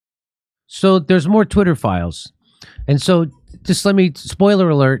So there's more Twitter files. And so just let me, spoiler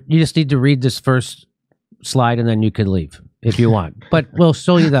alert, you just need to read this first slide and then you can leave if you want. But we'll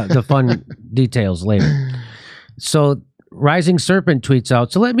show you the fun details later. So Rising Serpent tweets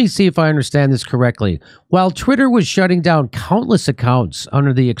out, so let me see if I understand this correctly. While Twitter was shutting down countless accounts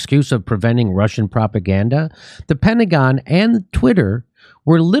under the excuse of preventing Russian propaganda, the Pentagon and Twitter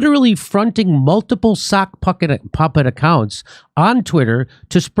were literally fronting multiple sock puppet accounts on Twitter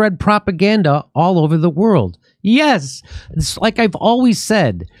to spread propaganda all over the world. Yes, it's like I've always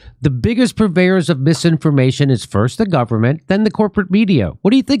said, the biggest purveyors of misinformation is first the government, then the corporate media.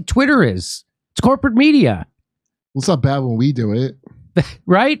 What do you think Twitter is? It's corporate media. Well, it's not bad when we do it.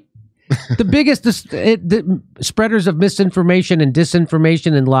 Right? The biggest the spreaders of misinformation and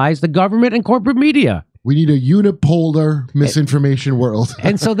disinformation and lies, the government and corporate media. We need a unipolar misinformation world.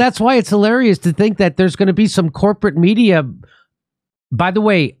 And so that's why it's hilarious to think that there's going to be some corporate media, by the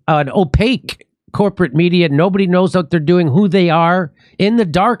way, an opaque corporate media, nobody knows what they're doing, who they are, in the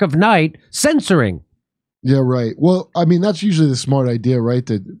dark of night, censoring. Yeah, right. Well, I mean, that's usually the smart idea, right?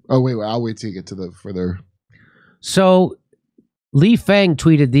 Wait, I'll wait till you get to the further. So Li Fang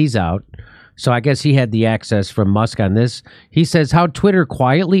tweeted these out. So I guess he had the access from Musk on this. He says how Twitter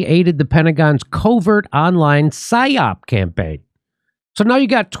quietly aided the Pentagon's covert online PSYOP campaign. So now you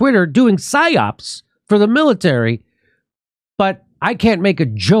got Twitter doing PSYOPs for the military, but I can't make a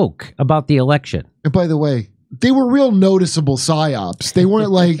joke about the election. And by the way, they were real noticeable PSYOPs. They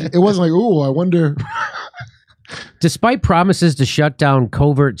weren't like, it wasn't like, oh, I wonder. Despite promises to shut down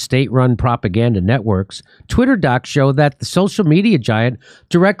covert state-run propaganda networks, Twitter docs show that the social media giant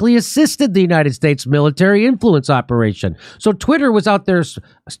directly assisted the United States military influence operation. So Twitter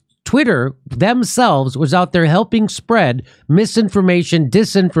themselves was out there helping spread misinformation,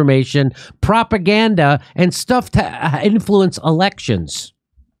 disinformation, propaganda, and stuff to influence elections.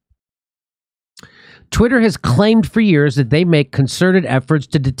 Twitter has claimed for years that they make concerted efforts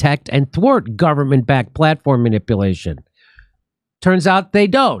to detect and thwart government-backed platform manipulation. Turns out they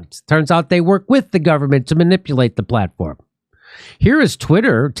don't. Turns out they work with the government to manipulate the platform. Here is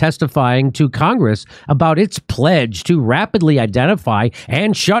Twitter testifying to Congress about its pledge to rapidly identify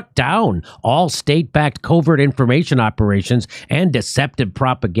and shut down all state-backed covert information operations and deceptive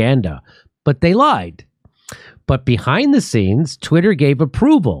propaganda. But they lied. But behind the scenes, Twitter gave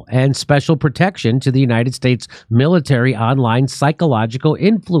approval and special protection to the United States military online psychological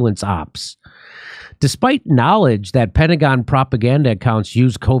influence ops. Despite knowledge that Pentagon propaganda accounts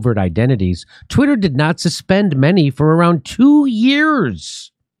use covert identities, Twitter did not suspend many for around 2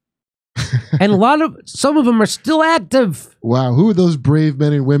 years. And some of them are still active. Wow, who are those brave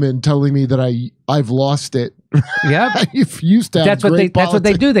men and women telling me that I've lost it? Yep. Used to have that's what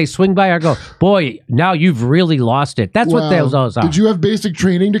they do. They swing by and go, boy, now you've really lost it. That's what those are. Did you have basic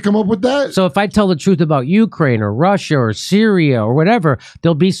training to come up with that? So if I tell the truth about Ukraine or Russia or Syria or whatever,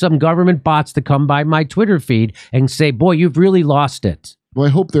 there'll be some government bots that come by my Twitter feed and say, boy, you've really lost it. Well, I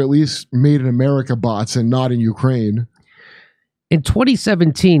hope they're at least made in America bots and not in Ukraine. In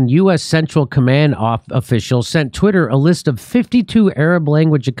 2017, U.S. Central Command officials sent Twitter a list of 52 Arab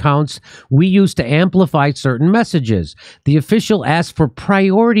language accounts we use to amplify certain messages. The official asked for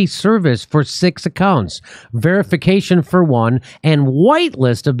priority service for 6 accounts, verification for 1, and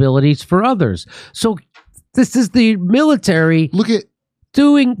whitelist abilities for others. So this is the military. Look at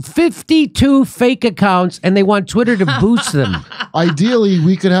doing 52 fake accounts, and they want Twitter to boost them. Ideally,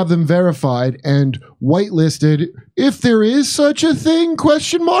 we could have them verified and whitelisted if there is such a thing,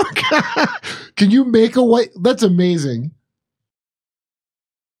 question mark. Can you make a white? That's amazing.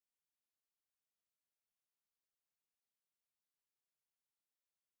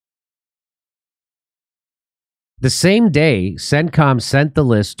 The same day, CENTCOM sent the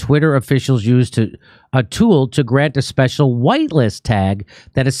list Twitter officials used a tool to grant a special whitelist tag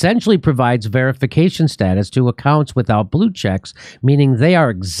that essentially provides verification status to accounts without blue checks, meaning they are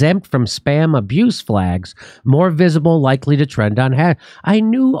exempt from spam abuse flags, more visible, likely to trend on hash. I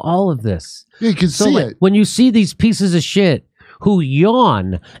knew all of this. Yeah, you can see it. When you see these pieces of shit who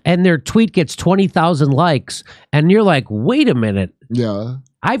yawn and their tweet gets 20,000 likes, and you're like, wait a minute. Yeah.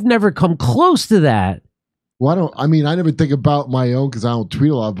 I've never come close to that. Well, I never think about my own because I don't tweet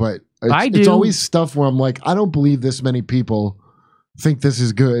a lot, but it's always stuff where I'm like, I don't believe this many people think this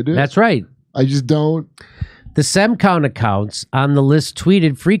is good. That's right. I just don't. The SEMCON accounts on the list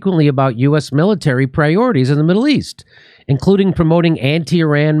tweeted frequently about U.S. military priorities in the Middle East, including promoting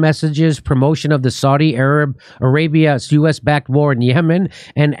anti-Iran messages, promotion of the Saudi Arabia's U.S.-backed war in Yemen,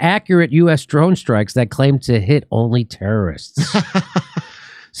 and accurate U.S. drone strikes that claim to hit only terrorists.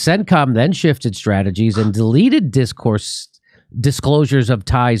 CENTCOM then shifted strategies and deleted discourse disclosures of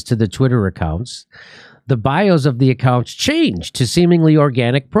ties to the Twitter accounts. The bios of the accounts changed to seemingly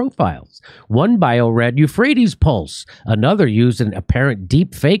organic profiles. One bio read Euphrates Pulse. Another used an apparent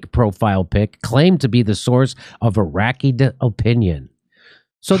deep fake profile pic claimed to be the source of Iraqi opinion.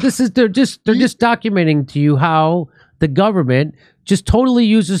 So this is they're just documenting to you how the government just totally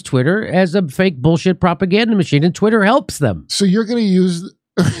uses Twitter as a fake bullshit propaganda machine, and Twitter helps them. So you're going to use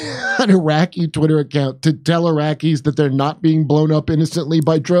an Iraqi Twitter account to tell Iraqis that they're not being blown up innocently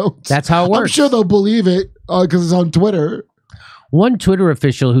by drones? That's how it works. I'm sure they'll believe it because it's on Twitter. One Twitter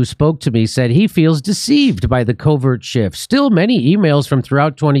official who spoke to me said he feels deceived by the covert shift. Still, many emails from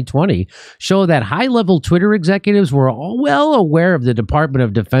throughout 2020 show that high-level Twitter executives were all well aware of the Department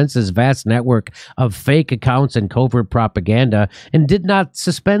of Defense's vast network of fake accounts and covert propaganda and did not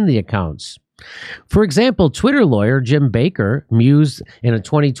suspend the accounts. For example, Twitter lawyer Jim Baker mused in a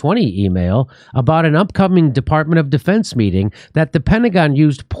 2020 email about an upcoming Department of Defense meeting that the Pentagon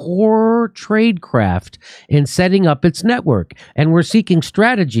used poor tradecraft in setting up its network, and we're seeking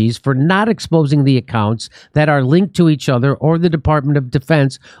strategies for not exposing the accounts that are linked to each other or the Department of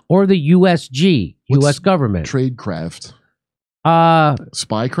Defense or the USG, U.S. government. Tradecraft?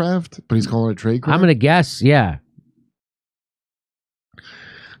 Spycraft? But he's calling it tradecraft? I'm going to guess, yeah.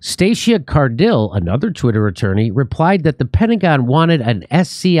 Stacia Cardill, another Twitter attorney, replied that the Pentagon wanted an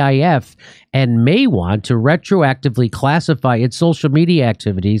SCIF and may want to retroactively classify its social media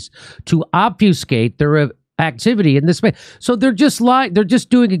activities to obfuscate their activity in this space. So they're just lying. They're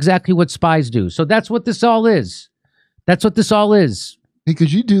just doing exactly what spies do. So that's what this all is. That's what this all is. Hey,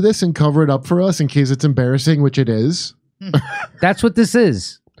 could you do this and cover it up for us in case it's embarrassing, which it is? That's what this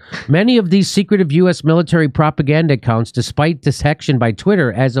is. Many of these secretive U.S. military propaganda accounts, despite detection by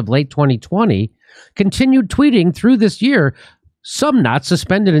Twitter as of late 2020, continued tweeting through this year, some not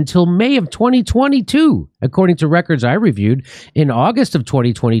suspended until May of 2022. According to records I reviewed, in August of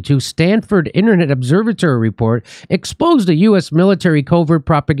 2022, Stanford Internet Observatory report exposed a U.S. military covert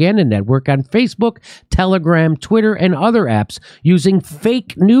propaganda network on Facebook, Telegram, Twitter, and other apps using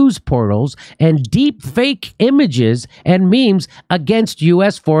fake news portals and deep fake images and memes against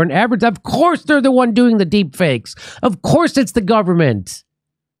U.S. foreign advertisers. Of course they're the one doing the deep fakes. Of course it's the government.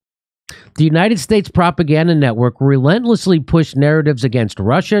 The United States propaganda network relentlessly pushed narratives against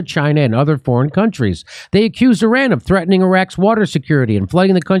Russia, China, and other foreign countries. They accused Iran of threatening Iraq's water security and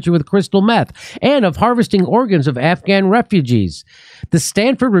flooding the country with crystal meth, and of harvesting organs of Afghan refugees. The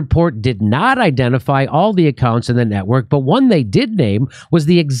Stanford report did not identify all the accounts in the network, but one they did name was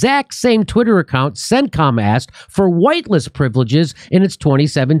the exact same Twitter account CENTCOM asked for whitelist privileges in its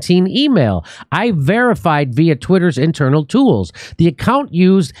 2017 email. I verified via Twitter's internal tools. The account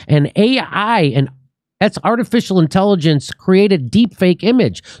used an AI, and that's artificial intelligence created deepfake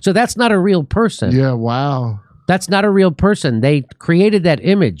image. So that's not a real person. Yeah, wow. That's not a real person. They created that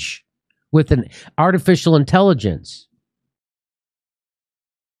image with an artificial intelligence.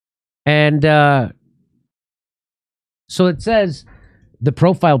 And so it says the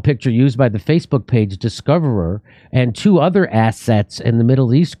profile picture used by the Facebook page Discoverer and two other assets in the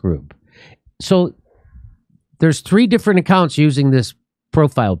Middle East group. So there's 3 different accounts using this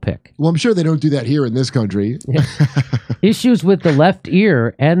profile pic. Well, I'm sure they don't do that here in this country. Issues with the left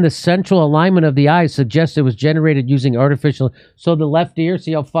ear and the central alignment of the eye suggest it was generated using artificial. So the left ear,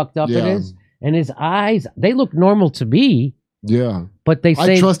 see how fucked up it is? And his eyes, they look normal to me. Yeah. But they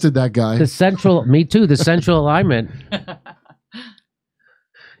say I trusted that guy. The central, me too, the central alignment.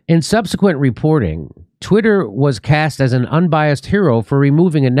 In subsequent reporting, Twitter was cast as an unbiased hero for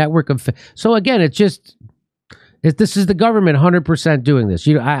removing a network of. So again, it's just. This is the government 100% doing this.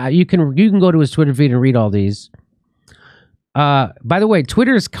 You can go to his Twitter feed and read all these. By the way,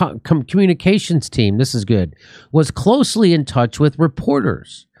 Twitter's communications team, this is good, was closely in touch with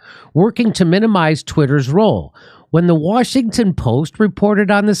reporters, working to minimize Twitter's role. When the Washington Post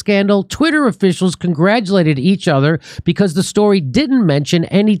reported on the scandal, Twitter officials congratulated each other because the story didn't mention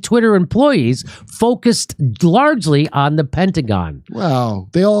any Twitter employees, focused largely on the Pentagon. Wow.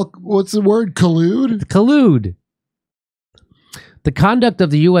 They all, what's the word? Collude? Collude. The conduct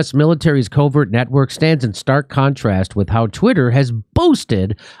of the U.S. military's covert network stands in stark contrast with how Twitter has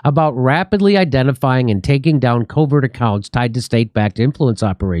boasted about rapidly identifying and taking down covert accounts tied to state-backed influence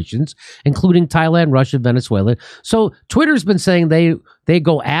operations, including Thailand, Russia, Venezuela. So Twitter's been saying they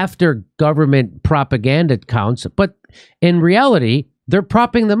go after government propaganda accounts, but in reality, they're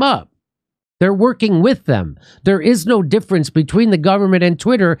propping them up. They're working with them. There is no difference between the government and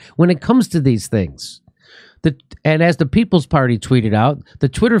Twitter when it comes to these things. And as the People's Party tweeted out, the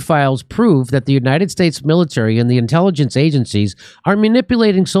Twitter files prove that the United States military and the intelligence agencies are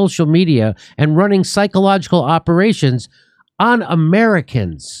manipulating social media and running psychological operations on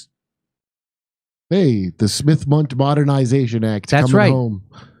Americans. Hey, the Smith-Mundt Modernization Act. That's coming right. home.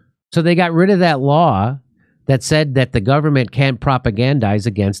 So they got rid of that law that said that the government can't propagandize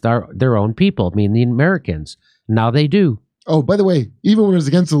against their own people, I mean the Americans. Now they do. Oh, by the way, even when it was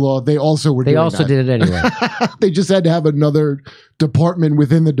against the law, they also were. They also did it anyway. They just had to have another department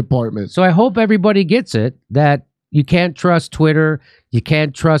within the department. So I hope everybody gets it that you can't trust Twitter, you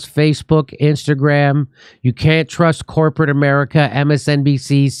can't trust Facebook, Instagram, you can't trust corporate America,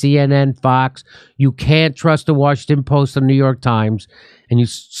 MSNBC, CNN, Fox, you can't trust the Washington Post and New York Times, and you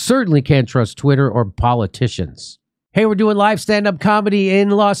certainly can't trust Twitter or politicians. Hey, we're doing live stand-up comedy in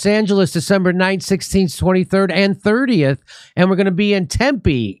Los Angeles, December 9th, 16th, 23rd, and 30th, and we're going to be in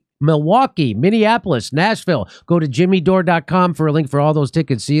Tempe, Milwaukee, Minneapolis, Nashville. Go to jimmydore.com for a link for all those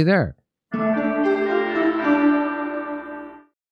tickets. See you there.